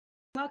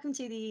welcome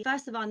to the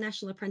first of our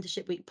National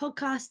Apprenticeship Week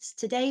podcasts.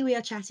 Today we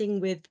are chatting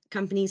with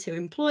companies who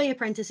employ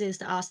apprentices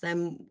to ask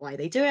them why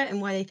they do it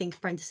and why they think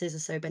apprentices are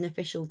so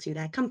beneficial to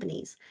their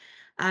companies.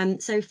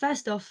 So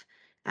first off,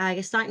 I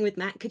guess starting with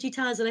Matt, could you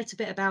tell us a little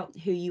bit about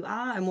who you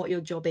are and what your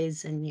job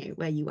is and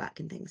where you work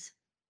and things?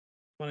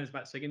 My name is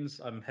Matt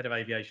Siggins. I'm Head of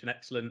Aviation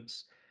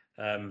Excellence.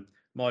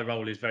 My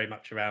role is very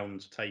much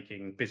around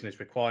taking business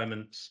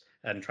requirements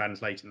and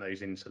translating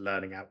those into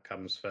learning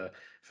outcomes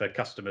for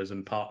customers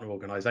and partner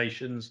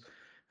organisations.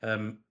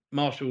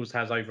 Marshalls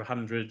has over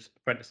 100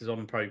 apprentices on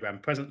the programme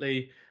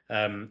presently,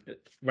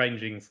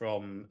 ranging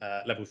from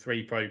level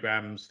 3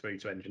 programmes through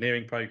to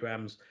engineering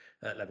programmes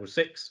at level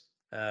 6.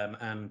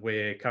 And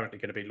we're currently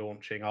going to be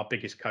launching our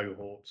biggest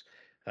cohort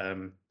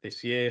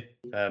this year.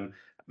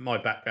 My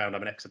background,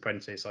 I'm an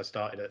ex-apprentice. I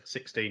started at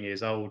 16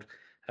 years old,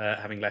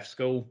 having left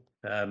school.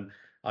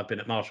 I've been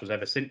at Marshalls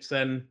ever since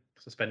then.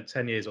 So I spent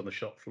 10 years on the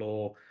shop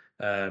floor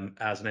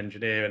as an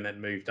engineer, and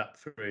then moved up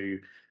through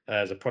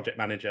as a project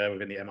manager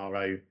within the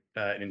MRO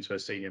and into a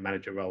senior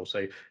manager role.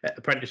 So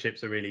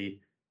apprenticeships are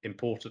really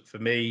important for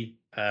me.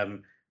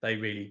 They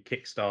really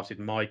kick-started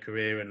my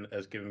career and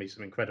has given me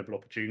some incredible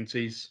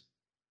opportunities.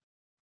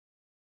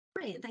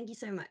 Brilliant, thank you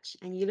so much.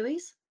 And you,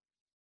 Louise?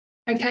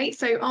 Okay,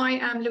 so I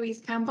am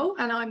Louise Campbell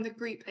and I'm the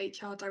Group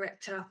HR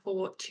Director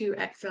for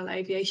 2XL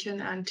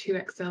Aviation and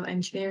 2XL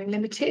Engineering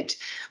Limited.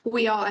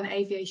 We are an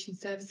aviation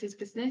services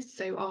business,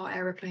 so our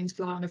aeroplanes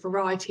fly on a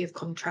variety of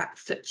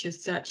contracts such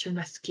as search and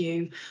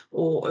rescue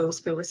or oil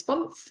spill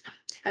response.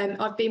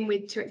 I've been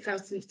with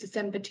 2XL since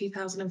December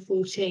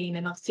 2014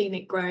 and I've seen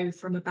it grow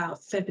from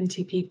about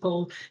 70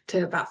 people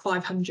to about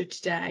 500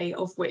 today,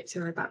 of which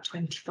there are about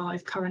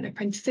 25 current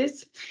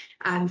apprentices.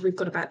 And we've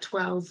got about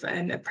 12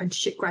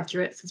 apprenticeship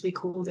graduates, as we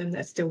call them, that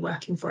are still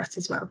working for us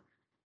as well.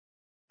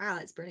 Wow,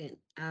 that's brilliant.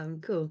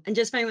 Cool. And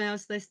just for anyone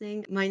else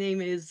listening, my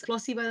name is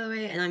Flossie, by the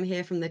way, and I'm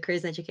here from the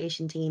Careers and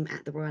Education team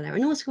at the Royal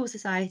Aeronautical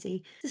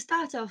Society. To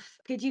start off,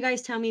 could you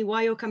guys tell me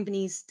why your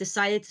companies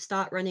decided to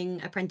start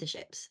running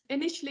apprenticeships?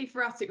 Initially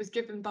for us, it was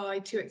driven by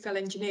 2XL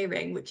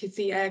Engineering, which is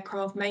the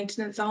aircraft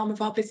maintenance arm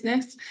of our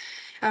business.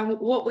 And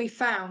what we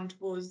found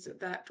was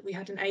that we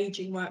had an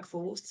ageing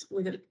workforce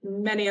with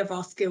many of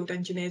our skilled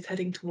engineers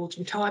heading towards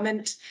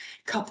retirement,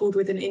 coupled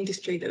with an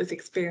industry that was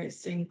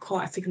experiencing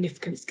quite a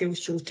significant skills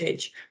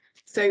shortage.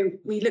 So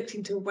we looked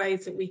into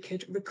ways that we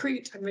could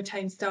recruit and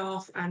retain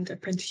staff, and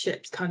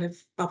apprenticeships kind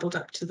of bubbled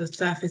up to the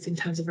surface in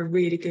terms of a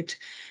really good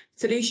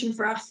solution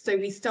for us. So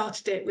we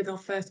started it with our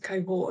first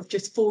cohort of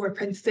just 4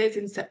 apprentices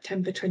in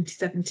September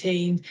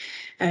 2017.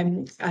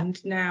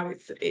 And now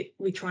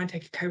we try and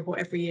take a cohort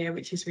every year,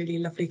 which is really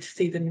lovely to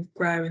see them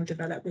grow and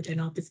develop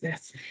within our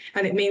business.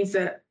 And it means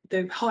that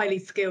the highly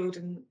skilled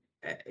and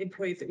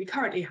employees that we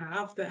currently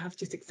have that have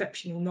just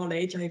exceptional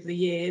knowledge over the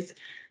years,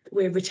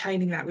 we're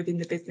retaining that within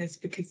the business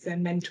because they're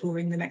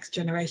mentoring the next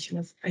generation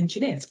of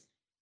engineers.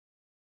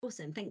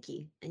 Awesome, thank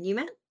you. And you,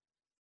 Matt?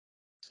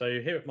 So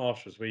here at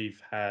Marshalls,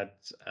 we've had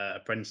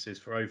apprentices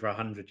for over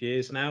 100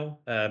 years now,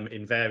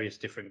 in various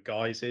different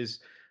guises.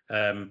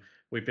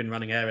 We've been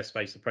running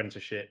aerospace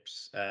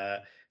apprenticeships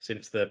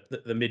since the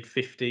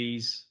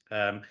mid-50s.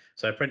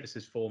 So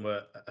apprentices form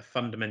a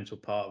fundamental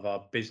part of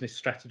our business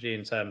strategy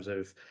in terms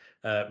of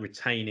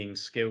retaining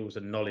skills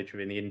and knowledge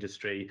within the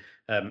industry.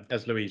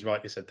 As Louise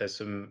rightly said, there's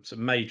some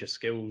major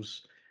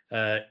skills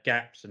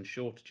gaps and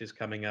shortages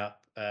coming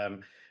up,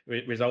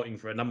 resulting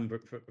from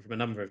a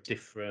number of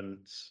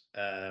different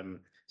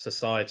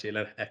societal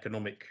and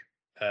economic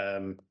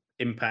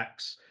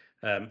impacts,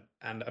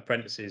 and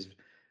apprentices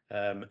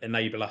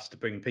enable us to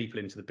bring people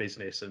into the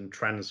business and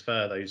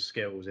transfer those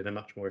skills in a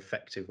much more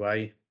effective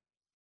way.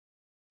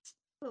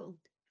 Cool.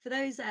 For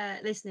those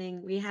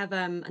listening, we have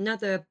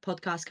another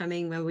podcast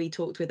coming where we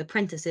talked with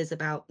apprentices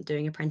about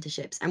doing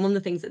apprenticeships. And one of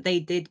the things that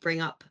they did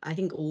bring up, I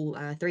think all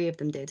 3 of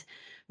them did,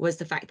 was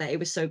the fact that it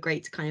was so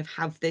great to kind of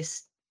have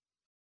this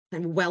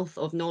kind of wealth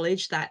of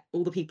knowledge that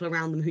all the people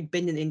around them who'd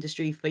been in the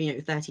industry for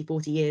 30,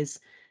 40 years,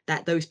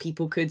 that those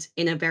people could,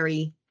 in a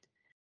very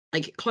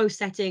close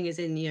setting, as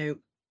in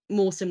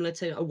more similar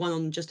to a one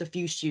on just a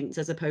few students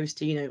as opposed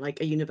to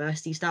like a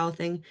university style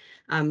thing,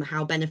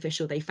 how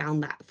beneficial they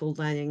found that for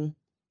learning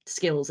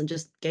skills and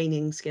just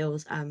gaining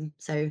skills.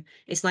 So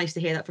it's nice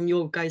to hear that from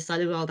your guys'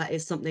 side as well. That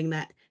is something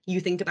that you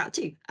think about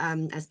too,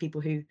 as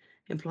people who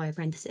employ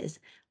apprentices.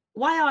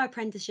 Why are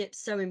apprenticeships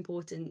so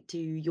important to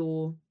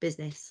your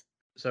business?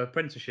 So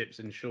apprenticeships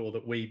ensure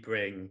that we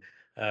bring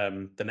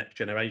the next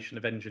generation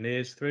of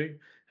engineers through,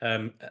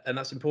 and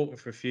that's important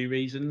for a few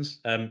reasons.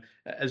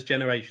 As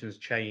generations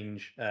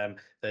change,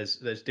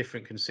 there's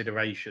different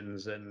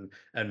considerations and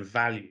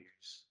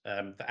values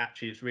that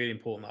actually it's really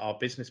important that our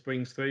business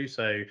brings through.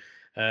 So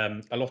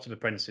a lot of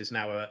apprentices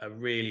now are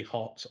really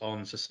hot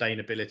on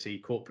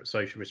sustainability, corporate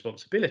social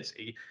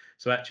responsibility.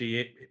 So actually,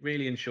 it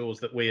really ensures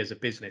that we as a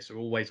business are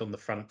always on the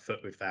front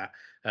foot with that,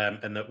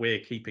 and that we're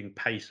keeping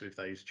pace with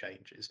those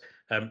changes.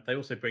 They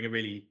also bring a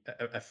really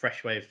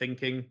fresh way of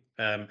thinking.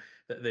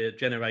 That the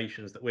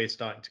generations that we're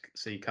starting to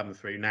see come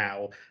through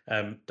now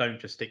don't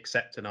just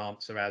accept an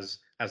answer as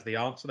the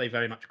answer. They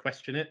very much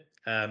question it.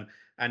 and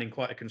in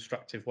quite a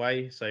constructive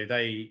way. So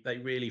they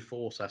really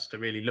force us to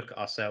really look at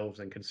ourselves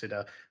and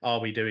consider, are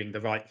we doing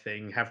the right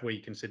thing? Have we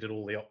considered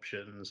all the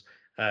options?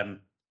 And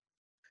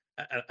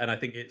I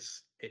think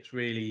it's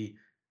really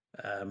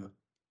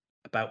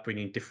about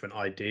bringing different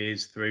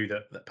ideas through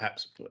that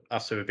perhaps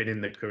us who have been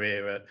in the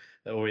career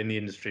or in the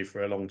industry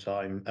for a long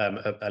time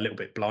a little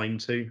bit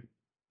blind to.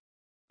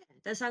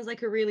 That sounds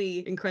like a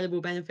really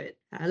incredible benefit.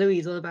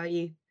 Louise, what about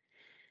you?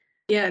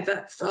 Yeah,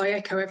 I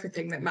echo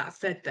everything that Matt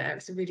said there.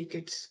 It's a really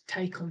good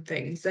take on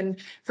things. And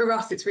for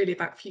us, it's really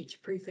about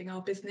future-proofing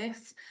our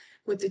business.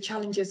 With the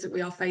challenges that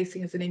we are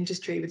facing as an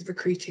industry with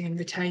recruiting and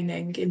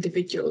retaining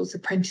individuals,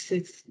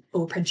 apprentices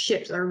or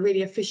apprenticeships are a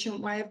really efficient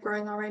way of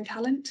growing our own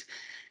talent.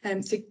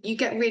 So you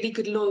get really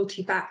good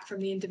loyalty back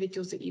from the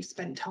individuals that you've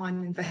spent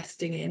time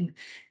investing in.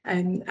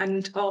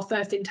 And our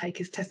first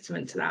intake is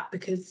testament to that,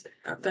 because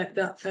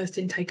that first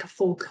intake of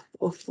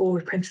four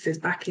apprentices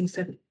back in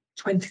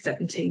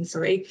 2017,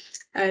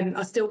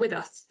 are still with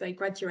us. They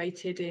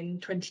graduated in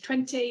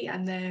 2020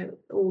 and they're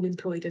all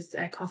employed as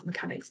aircraft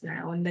mechanics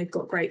now, and they've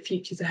got great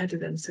futures ahead of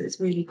them. So it's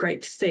really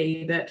great to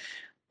see that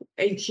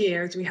each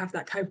year, as we have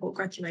that cohort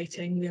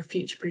graduating, we are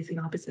future-proofing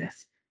our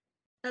business.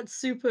 That's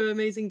super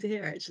amazing to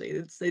hear, actually.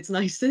 It's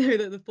nice to know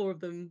that the four of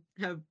them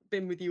have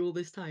been with you all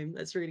this time.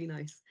 That's really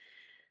nice.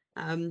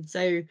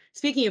 So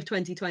speaking of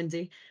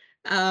 2020,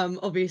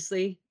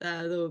 obviously,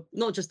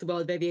 not just the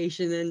world of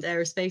aviation and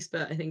aerospace,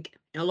 but I think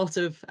a lot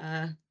of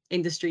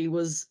industry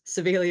was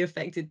severely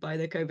affected by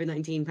the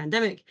COVID-19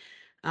 pandemic.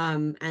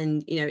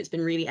 And it's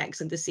been really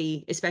excellent to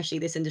see, especially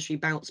this industry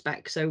bounce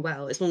back so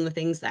well. It's one of the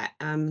things that,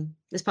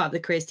 as part of the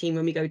careers team,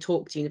 when we go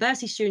talk to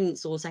university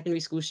students or secondary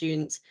school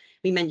students,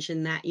 we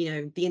mention that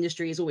the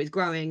industry is always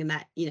growing, and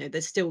that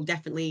there's still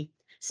definitely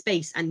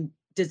space and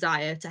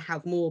desire to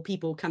have more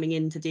people coming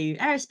in to do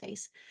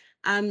aerospace.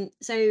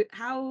 So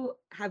how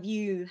have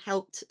you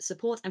helped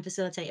support and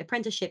facilitate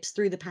apprenticeships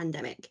through the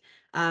pandemic?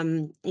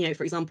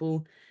 For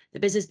example, the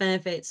business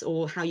benefits,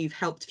 or how you've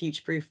helped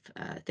future-proof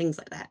things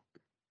like that.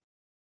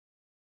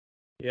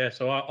 Yeah,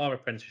 so our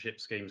apprenticeship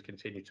schemes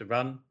continue to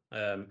run.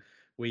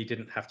 We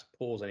didn't have to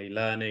pause any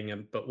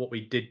learning, but what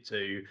we did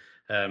do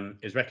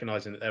is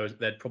recognising that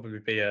there'd probably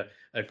be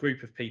a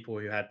group of people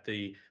who had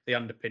the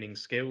underpinning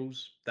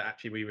skills that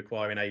actually we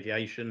require in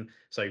aviation.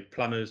 So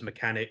plumbers,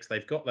 mechanics,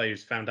 they've got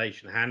those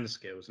foundation hand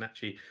skills, and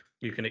actually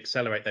you can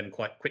accelerate them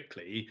quite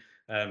quickly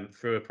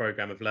through a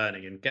program of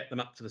learning and get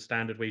them up to the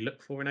standard we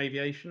look for in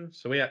aviation.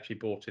 So we actually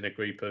brought in a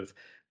group of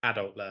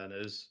adult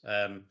learners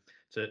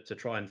to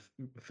try and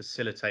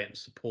facilitate and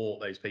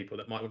support those people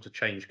that might want to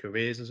change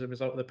careers as a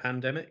result of the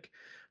pandemic.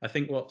 I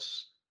think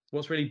what's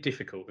really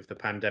difficult with the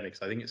pandemic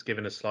is I think it's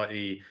given a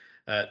slightly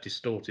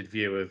distorted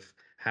view of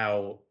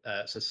how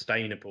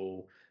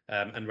sustainable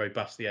and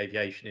robust the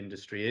aviation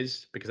industry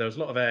is, because there was a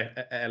lot of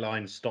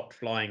airlines stopped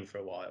flying for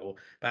a while,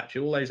 but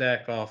actually all those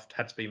aircraft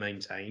had to be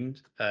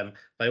maintained.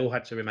 They all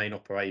had to remain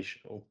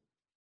operational.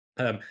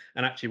 And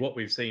actually what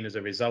we've seen as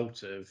a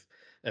result of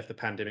the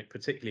pandemic,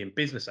 particularly in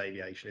business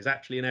aviation, is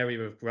actually an area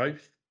of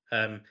growth.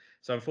 So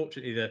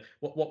unfortunately,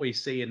 what we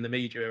see in the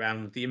media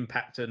around the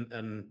impact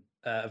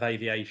of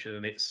aviation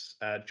and its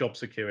job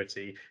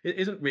security, it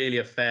isn't really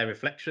a fair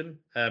reflection.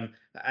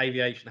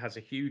 Aviation has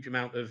a huge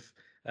amount of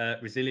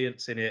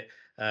resilience in it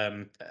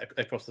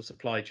across the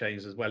supply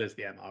chains as well as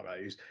the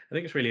MROs. I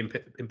think it's really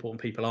important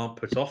people aren't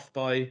put off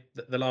by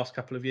the last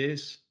couple of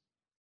years.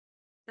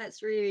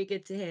 That's really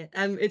good to hear.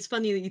 It's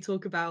funny that you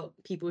talk about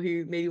people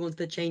who maybe wanted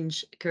to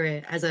change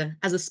career. As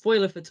a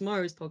spoiler for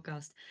tomorrow's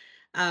podcast,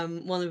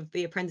 one of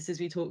the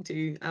apprentices we talked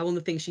to, one of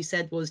the things she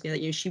said was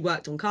that she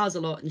worked on cars a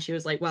lot, and she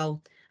was like,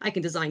 well, I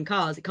can design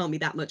cars. It can't be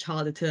that much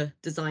harder to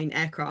design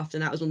aircraft,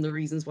 and that was one of the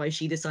reasons why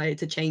she decided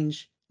to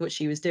change what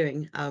she was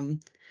doing.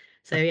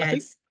 So yeah,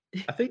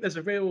 I think there's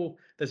a real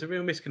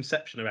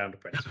misconception around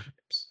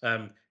apprenticeships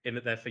in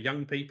that they're for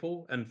young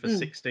people and for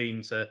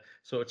 16 to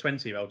sort of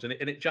 20-year-olds, and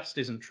it just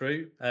isn't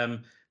true.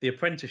 The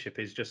apprenticeship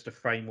is just a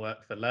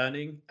framework for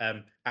learning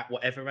at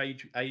whatever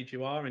age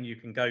you are, and you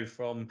can go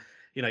from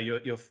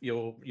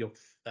your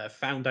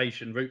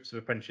foundation routes of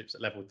apprenticeships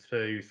at level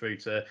 2 through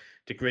to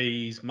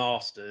degrees,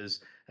 masters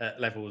at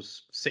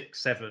levels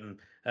 6, 7.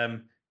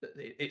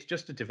 It's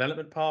just a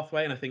development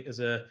pathway, and I think as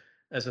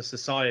a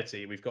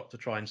society, we've got to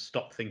try and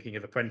stop thinking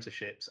of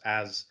apprenticeships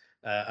as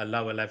a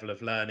lower level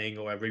of learning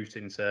or a route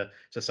into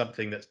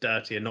something that's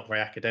dirty and not very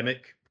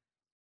academic.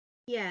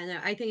 Yeah, no,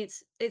 I think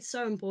it's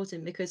so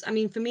important, because I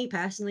mean, for me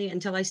personally,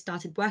 until I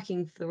started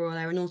working for the Royal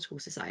Aeronautical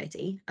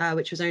Society,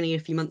 which was only a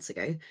few months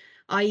ago,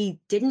 I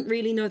didn't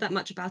really know that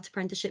much about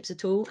apprenticeships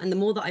at all. And the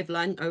more that I've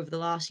learned over the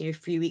last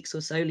few weeks or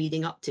so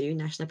leading up to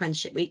National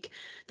Apprenticeship Week,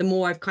 the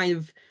more I've kind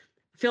of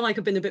feel like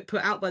I've been a bit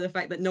put out by the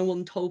fact that no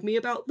one told me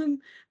about them.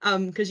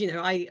 Because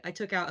I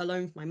took out a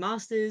loan for my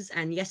master's,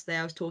 and yesterday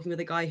I was talking with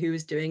a guy who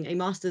was doing a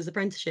master's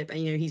apprenticeship, and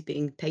he's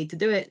being paid to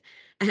do it.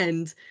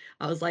 And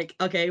I was like,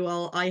 okay,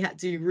 well, I had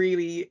to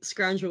really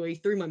scrounge my way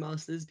through my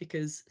master's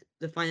because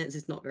the finance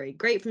is not very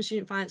great from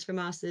student finance for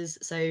masters.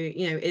 So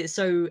it's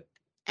so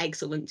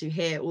excellent to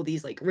hear all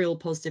these like real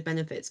positive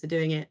benefits for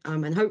doing it.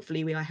 And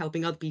hopefully we are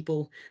helping other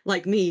people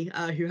like me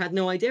who had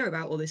no idea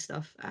about all this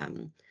stuff.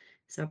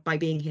 So by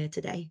being here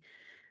today.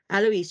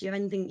 Louise, do you have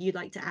anything you'd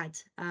like to add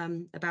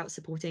about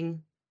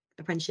supporting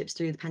apprenticeships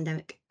through the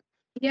pandemic?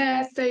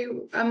 Yeah,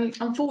 so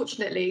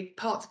unfortunately,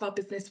 parts of our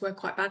business were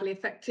quite badly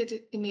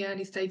affected in the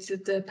early stages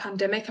of the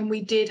pandemic, and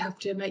we did have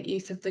to make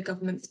use of the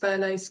government's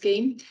furlough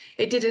scheme.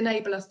 It did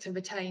enable us to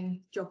retain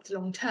jobs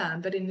long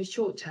term, but in the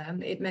short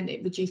term, it meant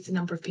it reduced the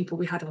number of people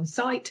we had on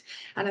site,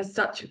 and as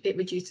such, it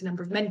reduced the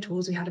number of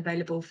mentors we had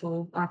available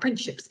for our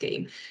apprenticeship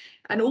scheme.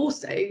 And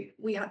also,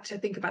 we had to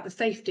think about the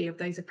safety of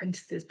those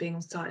apprentices being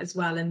on site as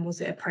well, and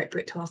was it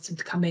appropriate to ask them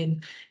to come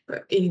in?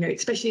 But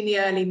especially in the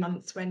early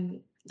months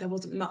when there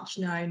wasn't much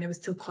known, there was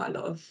still quite a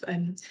lot of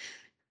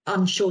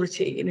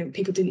unsurety.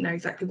 People didn't know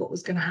exactly what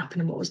was going to happen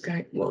and what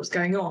was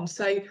going on.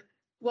 So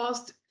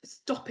whilst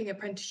stopping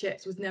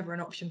apprenticeships was never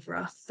an option for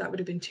us, that would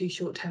have been too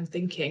short-term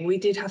thinking. We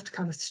did have to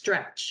kind of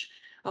stretch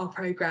our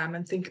program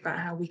and think about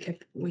how we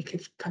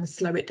could kind of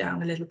slow it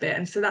down a little bit,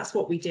 and so that's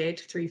what we did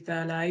through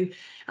furlough.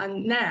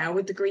 And now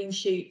with the green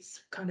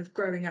shoots kind of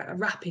growing at a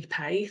rapid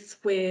pace,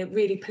 we're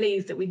really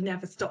pleased that we've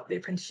never stopped the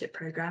apprenticeship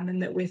program,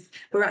 and that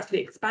we're actually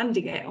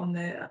expanding it on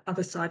the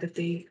other side of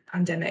the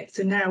pandemic.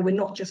 So now we're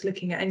not just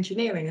looking at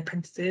engineering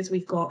apprentices,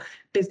 we've got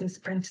business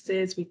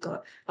apprentices,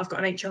 I've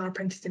got an HR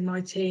apprentice in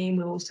my team,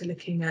 we're also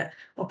looking at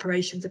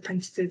operations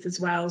apprentices as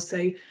well.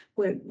 So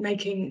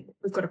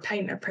we've got a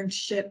paint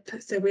apprenticeship,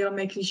 so we are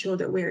making sure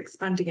that we're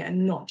expanding it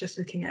and not just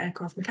looking at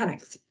aircraft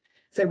mechanics.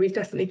 So we've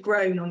definitely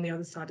grown on the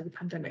other side of the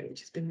pandemic,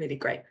 which has been really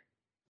great.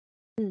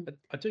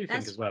 I do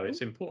think as well, it's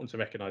important to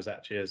recognise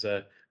actually as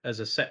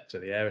a sector,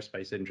 the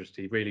aerospace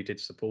industry really did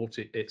support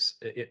it.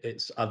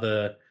 It's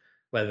other,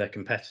 whether they're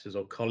competitors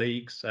or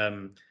colleagues.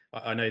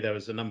 I know there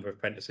was a number of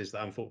apprentices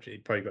that unfortunately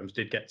programs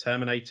did get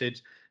terminated,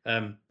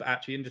 but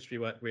actually industry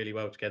worked really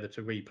well together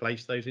to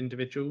replace those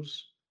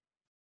individuals.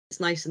 It's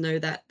nice to know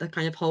that the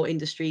kind of whole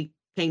industry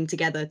came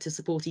together to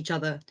support each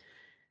other,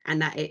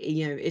 and that it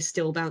is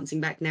still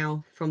bouncing back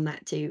now from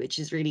that too, which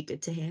is really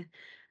good to hear.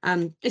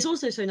 It's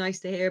also so nice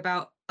to hear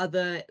about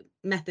other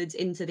methods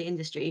into the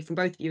industry from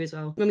both of you as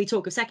well. When we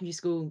talk of secondary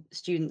school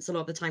students, a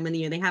lot of the time when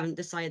they haven't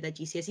decided their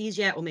GCSEs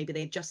yet, or maybe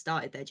they've just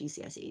started their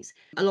GCSEs,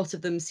 a lot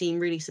of them seem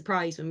really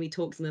surprised when we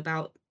talk to them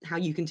about how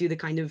you can do the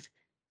kind of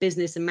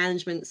business and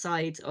management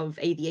side of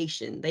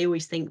aviation. They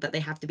always think that they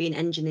have to be an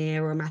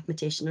engineer or a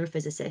mathematician or a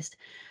physicist.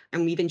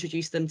 And we've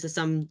introduced them to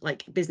some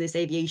like business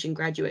aviation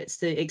graduates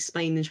to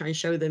explain and try and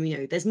show them,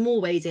 there's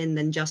more ways in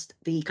than just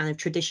the kind of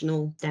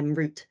traditional STEM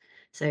route.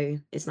 So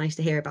it's nice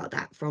to hear about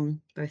that from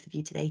both of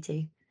you today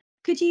too.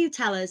 Could you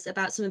tell us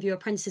about some of your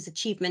apprentices'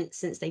 achievements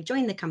since they've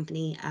joined the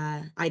company,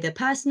 either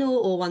personal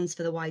or ones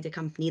for the wider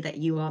company that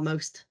you are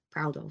most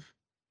proud of?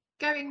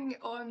 Going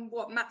on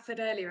what Matt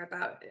said earlier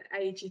about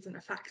age isn't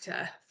a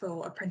factor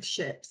for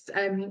apprenticeships,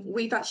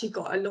 we've actually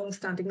got a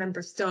long-standing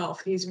member of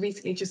staff who's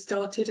recently just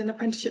started an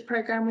apprenticeship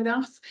programme with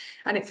us,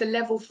 and it's a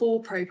level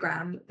 4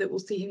 programme that will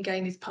see him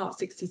gain his Part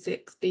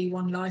 66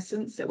 B1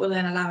 licence that will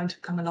then allow him to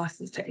become a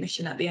licensed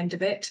technician at the end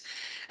of it.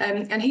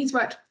 And he's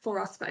worked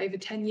for us for over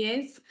 10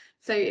 years.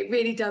 So it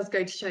really does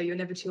go to show you're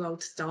never too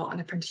old to start an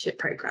apprenticeship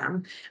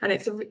programme. And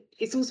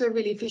it's also a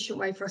really efficient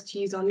way for us to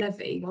use our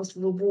levy whilst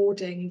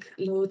rewarding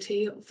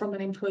loyalty from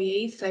an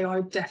employee. So I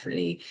would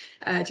definitely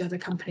urge other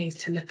companies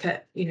to look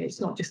at, it's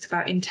not just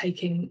about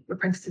intaking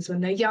apprentices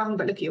when they're young,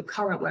 but look at your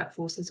current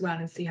workforce as well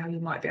and see how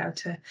you might be able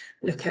to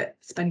look at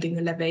spending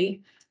the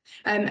levy.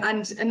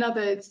 And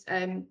another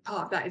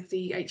part of that is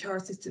the HR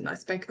assistant that I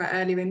spoke about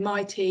earlier in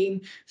my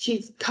team.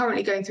 She's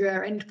currently going through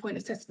her endpoint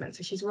assessment,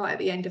 so she's right at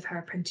the end of her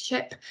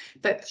apprenticeship,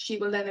 but she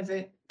will then have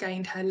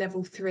gained her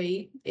level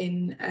 3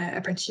 in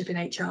apprenticeship in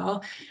HR.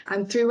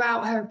 And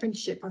throughout her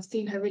apprenticeship, I've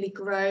seen her really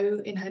grow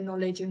in her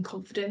knowledge and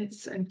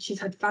confidence, and she's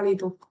had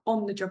valuable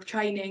on-the-job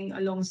training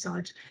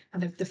alongside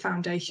kind of the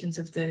foundations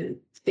of the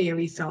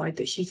theory side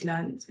that she's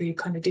learned through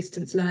kind of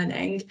distance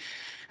learning.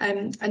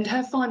 And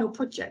her final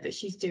project that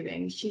she's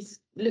doing,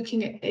 she's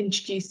looking at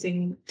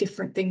introducing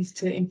different things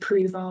to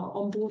improve our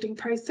onboarding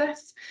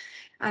process.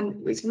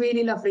 And it's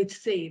really lovely to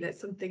see that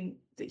something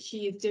that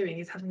she is doing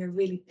is having a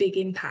really big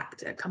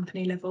impact at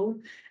company level.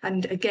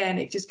 And again,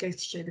 it just goes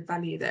to show the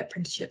value that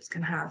apprenticeships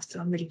can have. So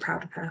I'm really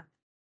proud of her.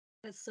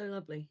 That's so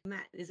lovely.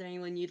 Matt, is there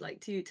anyone you'd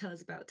like to tell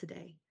us about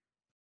today?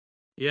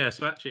 Yeah,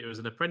 so actually it was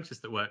an apprentice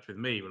that worked with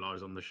me when I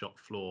was on the shop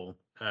floor.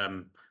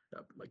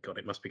 My God,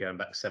 it must be going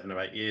back 7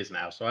 or 8 years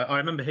now. So I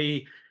remember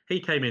he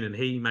came in and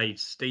he made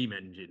steam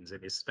engines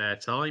in his spare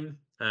time.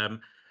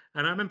 And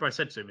I remember I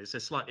said to him, it's a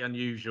slightly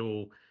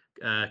unusual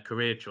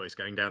career choice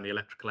going down the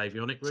electrical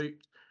avionic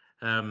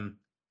route,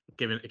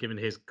 given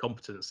his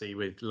competency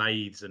with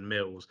lathes and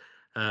mills.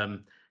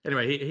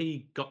 Anyway,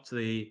 he got to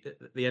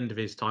the end of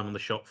his time on the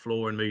shop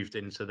floor and moved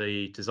into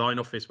the design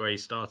office where he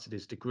started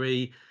his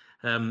degree.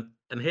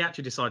 And he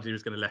actually decided he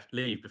was going to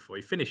leave before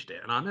he finished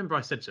it. And I remember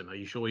I said to him, "Are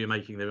you sure you're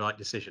making the right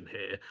decision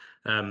here?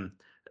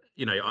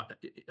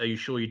 Are you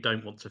sure you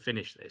don't want to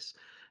finish this?"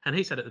 And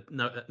he said,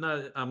 "No,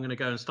 I'm going to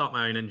go and start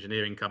my own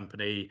engineering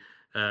company.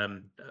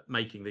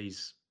 making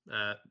these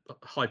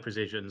high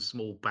precision,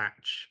 small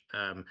batch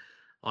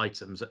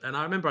items. And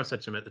I remember I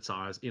said to him at the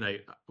time,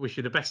 wish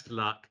you the best of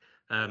luck.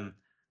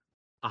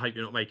 I hope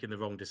you're not making the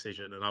wrong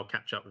decision, and I'll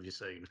catch up with you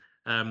soon.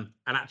 And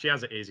actually,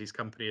 as it is, his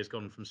company has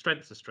gone from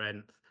strength to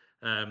strength,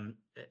 and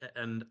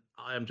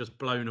I am just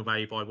blown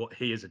away by what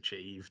he has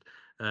achieved.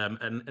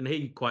 And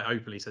he quite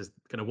openly says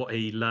kind of what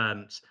he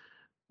learnt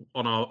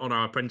on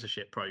our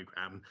apprenticeship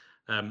program,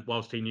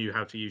 whilst he knew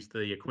how to use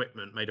the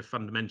equipment, made a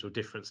fundamental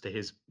difference to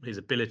his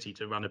ability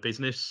to run a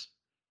business.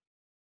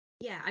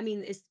 Yeah, I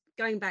mean, it's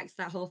going back to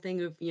that whole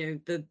thing of,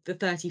 the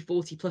 30,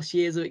 40 plus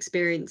years of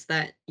experience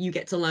that you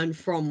get to learn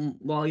from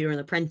while you're an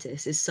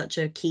apprentice is such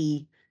a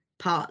key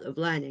part of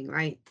learning,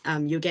 right?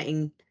 You're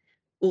getting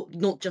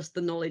not just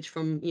the knowledge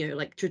from,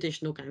 like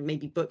traditional kind of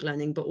maybe book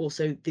learning, but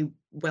also the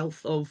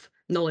wealth of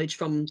knowledge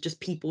from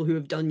just people who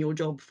have done your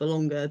job for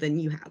longer than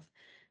you have.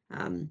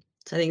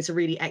 So I think it's a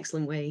really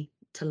excellent way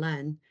to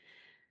learn.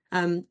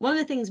 One of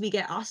the things we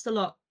get asked a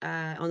lot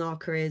on our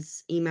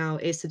careers email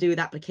is to do with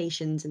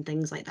applications and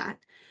things like that.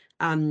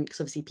 Because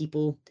obviously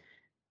people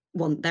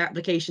want their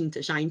application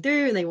to shine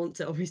through and they want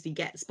to obviously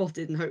get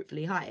spotted and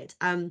hopefully hired.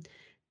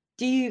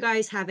 Do you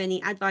guys have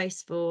any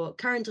advice for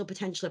current or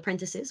potential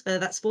apprentices, whether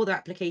that's for their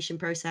application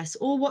process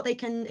or what they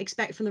can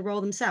expect from the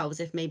role themselves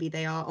if maybe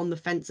they are on the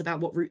fence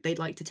about what route they'd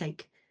like to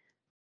take?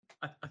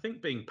 I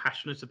think being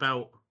passionate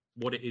about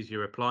what it is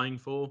you're applying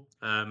for.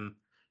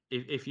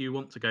 If you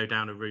want to go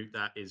down a route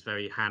that is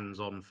very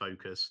hands-on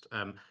focused,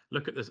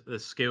 look at the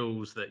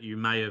skills that you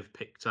may have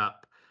picked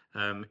up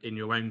in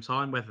your own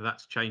time, whether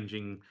that's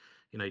changing,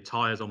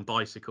 tires on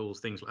bicycles,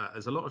 things like that.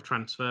 There's a lot of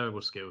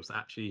transferable skills that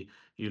actually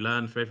you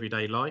learn for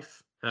everyday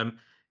life.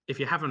 If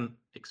you haven't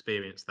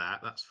experienced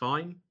that, that's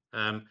fine.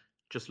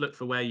 Just look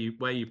for where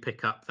you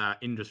pick up that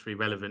industry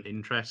relevant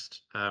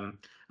interest. And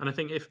I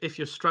think if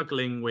you're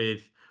struggling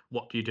with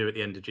what do you do at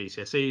the end of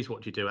GCSEs,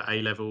 what do you do at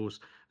A levels,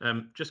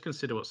 just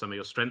consider what some of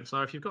your strengths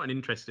are. If you've got an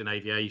interest in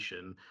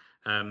aviation,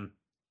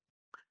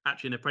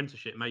 actually an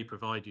apprenticeship may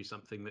provide you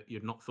something that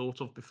you'd not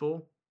thought of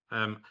before.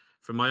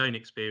 From my own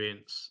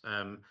experience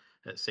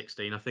at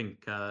 16, I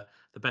think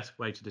the best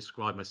way to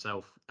describe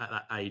myself at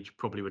that age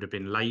probably would have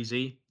been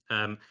lazy.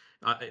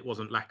 It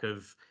wasn't lack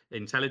of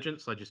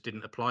intelligence, I just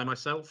didn't apply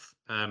myself.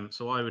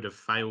 So I would have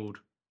failed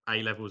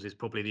A levels is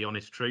probably the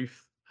honest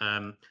truth.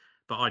 But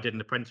I did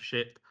an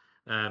apprenticeship.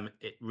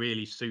 It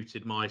really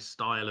suited my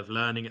style of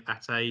learning at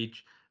that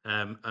age.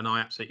 And I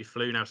absolutely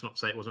flew. Now, it's not to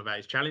say it wasn't about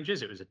its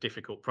challenges. It was a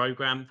difficult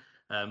program.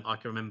 I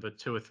can remember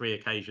 2 or 3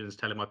 occasions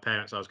telling my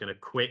parents I was going to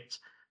quit,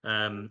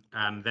 and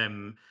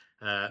them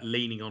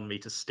leaning on me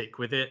to stick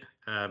with it.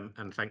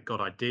 And thank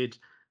God I did.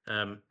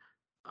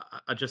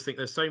 I just think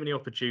there's so many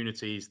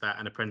opportunities that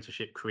an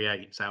apprenticeship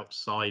creates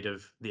outside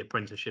of the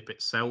apprenticeship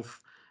itself.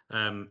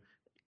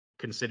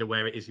 Consider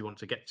where it is you want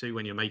to get to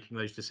when you're making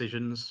those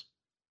decisions.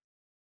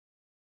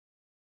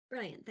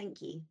 Brilliant,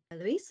 thank you.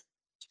 Louise?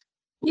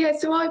 Yeah,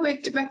 so I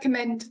would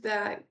recommend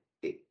that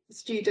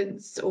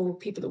students or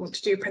people that want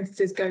to do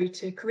apprentices go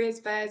to careers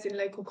fairs in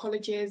local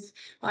colleges.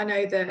 I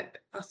know that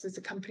us as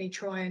a company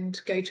try and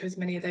go to as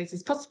many of those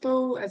as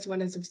possible, as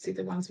well as obviously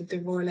the ones with the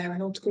Royal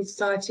Aeronautical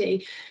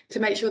Society, to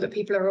make sure that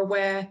people are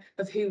aware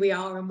of who we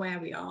are and where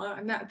we are.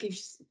 And that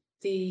gives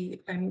the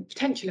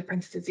potential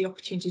apprentices the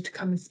opportunity to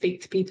come and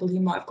speak to people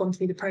who might have gone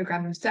through the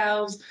programme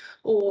themselves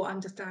or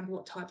understand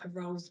what type of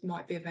roles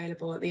might be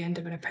available at the end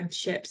of an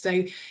apprenticeship.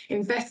 So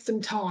invest some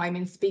time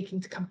in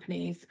speaking to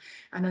companies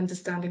and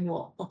understanding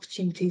what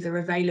opportunities are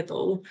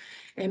available,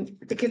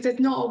 because there's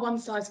not a one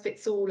size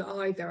fits all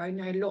either. I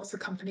know lots of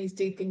companies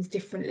do things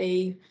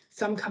differently.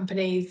 Some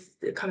companies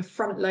kind of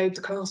front load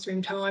the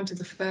classroom time, so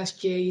the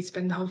first year you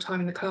spend the whole time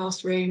in the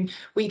classroom.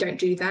 We don't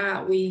do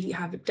that. We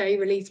have a day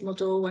release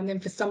model, and then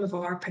for some of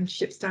our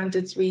apprenticeship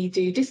standards we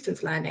do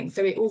distance learning.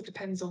 So it all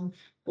depends on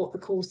what the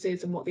course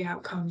is and what the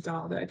outcomes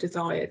are that are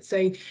desired.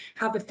 So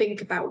have a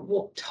think about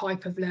what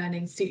type of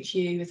learning suits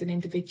you as an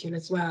individual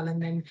as well,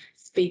 and then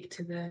speak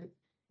to the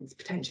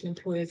potential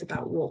employers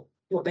about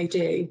what they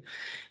do.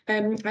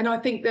 And I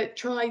think that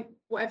try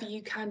whatever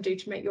you can do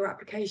to make your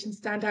application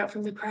stand out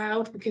from the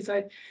crowd, because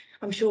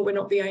I'm sure we're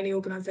not the only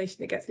organisation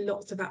that gets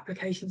lots of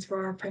applications for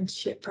our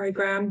apprenticeship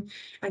programme.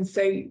 And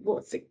so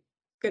what's it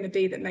going to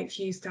be that makes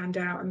you stand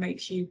out and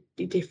makes you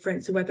be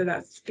different? So whether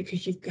that's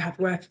because you've had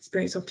work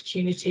experience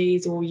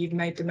opportunities or you've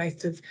made the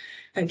most of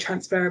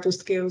transferable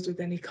skills with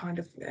any kind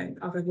of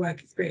other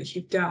work experience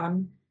you've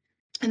done.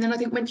 And then I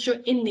think once you're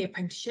in the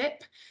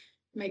apprenticeship,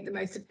 make the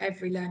most of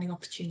every learning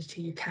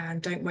opportunity you can.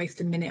 Don't waste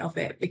a minute of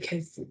it,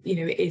 because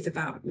it is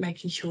about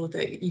making sure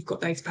that you've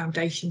got those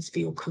foundations for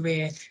your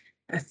career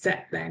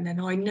set then. And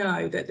I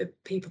know that the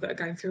people that are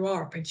going through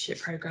our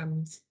apprenticeship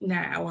programs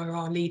now are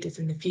our leaders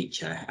in the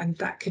future, and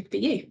that could be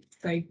you.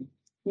 So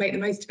make the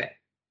most of it.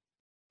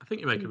 I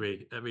think you make a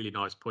really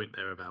nice point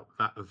there about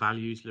that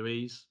values,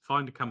 Louise.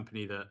 Find a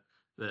company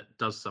that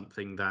does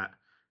something that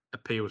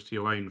appeals to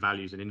your own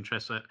values and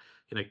interests.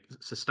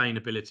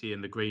 Sustainability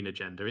and the green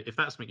agenda. If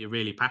that's something you're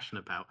really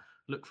passionate about,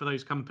 look for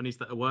those companies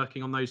that are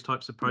working on those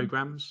types of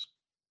programs.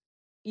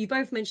 you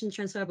both mentioned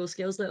transferable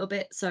skills a little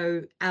bit.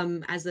 So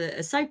as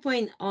a side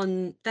point,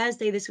 on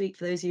Thursday this week,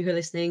 for those of you who are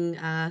listening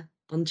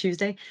on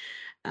Tuesday,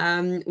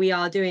 we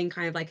are doing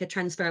kind of like a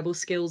transferable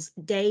skills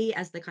day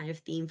as the kind of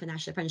theme for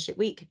National Apprenticeship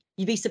Week.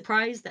 You'd be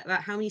surprised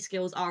about how many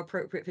skills are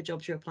appropriate for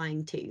jobs you're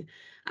applying to.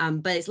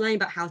 But it's learning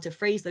about how to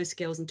phrase those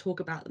skills and talk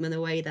about them in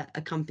a way that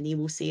a company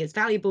will see as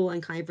valuable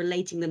and kind of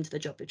relating them to the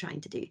job you're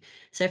trying to do.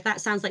 So if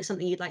that sounds like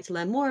something you'd like to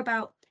learn more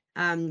about,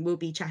 we'll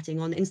be chatting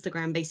on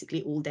Instagram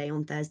basically all day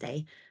on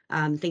Thursday,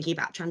 thinking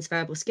about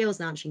transferable skills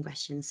and answering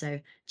questions. So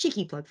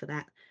cheeky plug for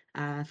that,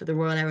 for the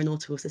Royal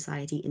Aeronautical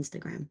Society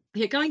Instagram.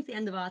 We're going to the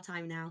end of our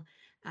time now.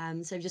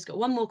 So I've just got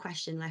one more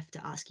question left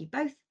to ask you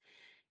both.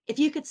 If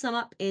you could sum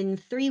up in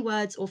 3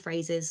 words or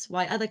phrases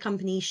why other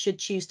companies should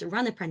choose to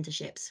run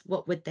apprenticeships,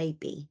 what would they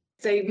be?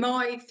 So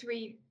my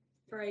 3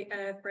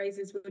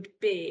 phrases would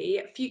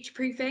be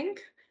future-proofing,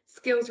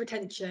 skills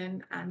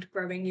retention, and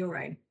growing your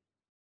own.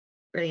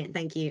 Brilliant,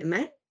 thank you.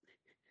 Matt?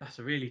 That's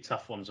a really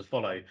tough one to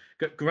follow.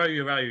 Grow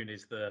your own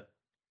is the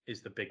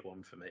big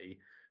one for me,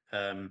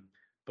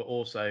 but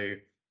also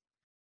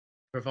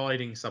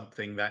providing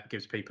something that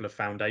gives people a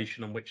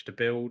foundation on which to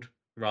build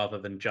rather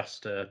than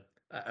just a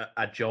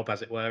job,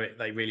 as it were.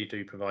 They really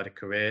do provide a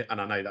career, and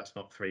I know that's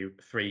not three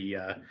words,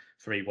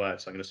 so I'm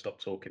going to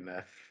stop talking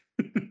there.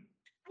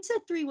 I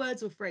said 3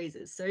 words or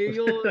phrases, so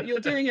you're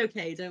doing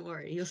okay. Don't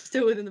worry, you're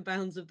still within the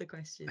bounds of the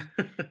question.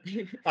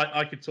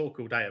 I could talk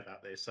all day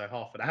about this, so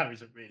half an hour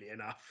isn't really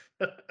enough.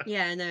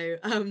 Yeah, no.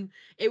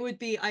 It would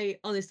be, I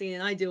honestly, in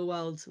an ideal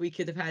world, we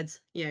could have had,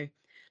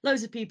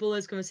 loads of people,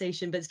 loads of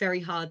conversation, but it's very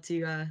hard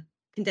to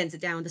condense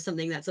it down to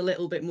something that's a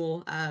little bit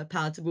more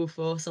palatable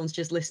for someone to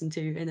just listen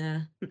to in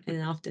an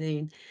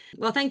afternoon.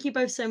 Well, thank you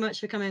both so much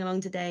for coming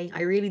along today.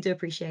 I really do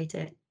appreciate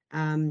it.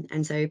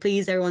 And so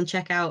please, everyone,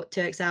 check out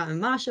 2XL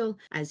and Marshall.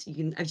 As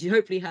you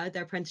hopefully heard,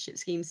 their apprenticeship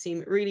schemes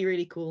seem really,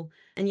 really cool.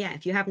 And yeah,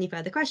 if you have any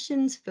further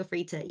questions, feel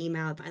free to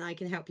email and I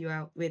can help you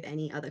out with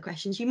any other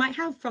questions you might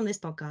have from this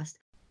podcast.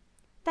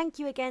 Thank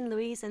you again,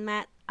 Louise and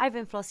Matt. I've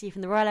been Flossie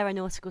from the Royal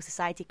Aeronautical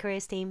Society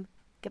Careers team.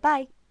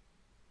 Goodbye.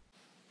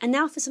 And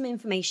now for some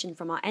information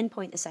from our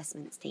Endpoint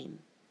Assessments team.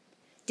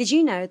 Did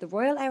you know the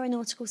Royal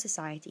Aeronautical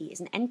Society is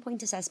an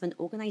endpoint assessment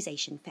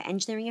organisation for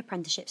engineering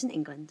apprenticeships in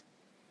England?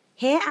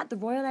 Here at the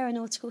Royal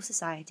Aeronautical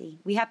Society,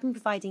 we have been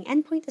providing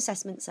endpoint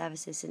assessment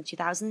services since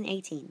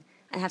 2018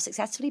 and have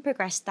successfully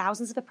progressed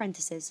thousands of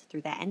apprentices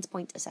through their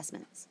endpoint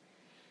assessments.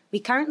 We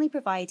currently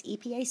provide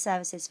EPA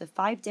services for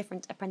 5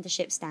 different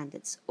apprenticeship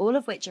standards, all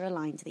of which are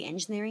aligned to the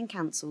Engineering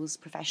Council's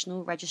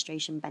professional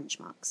registration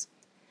benchmarks.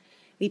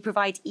 We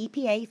provide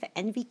EPA for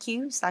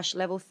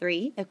NVQ/Level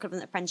 3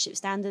 equivalent apprenticeship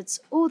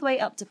standards, all the way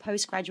up to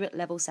postgraduate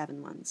Level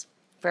 7 ones,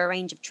 for a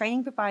range of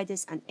training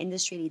providers and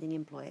industry-leading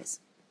employers.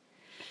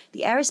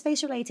 The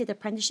aerospace-related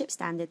apprenticeship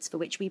standards for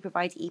which we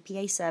provide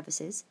EPA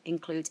services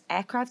include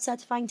aircraft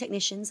certifying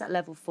technicians at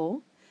Level 4,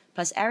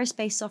 plus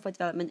aerospace software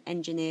development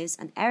engineers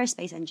and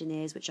aerospace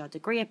engineers, which are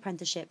degree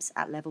apprenticeships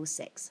at Level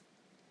 6.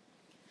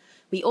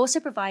 We also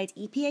provide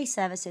EPA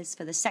services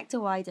for the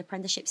sector-wide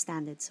apprenticeship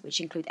standards,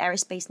 which include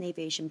aerospace and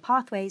aviation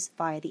pathways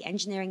via the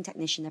Engineering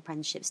Technician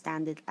Apprenticeship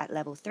Standard at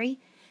Level 3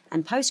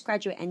 and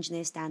Postgraduate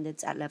Engineer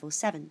Standards at Level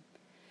 7.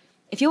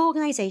 If your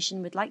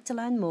organisation would like to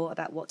learn more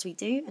about what we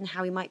do and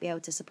how we might be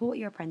able to support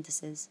your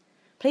apprentices,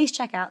 please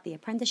check out the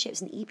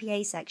Apprenticeships and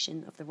EPA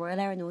section of the Royal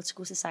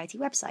Aeronautical Society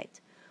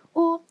website,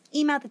 or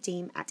email the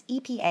team at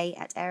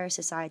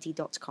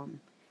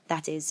epa@aerosociety.com.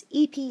 That is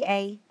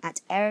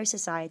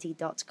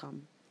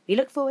epa@aerosociety.com. We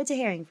look forward to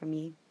hearing from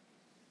you.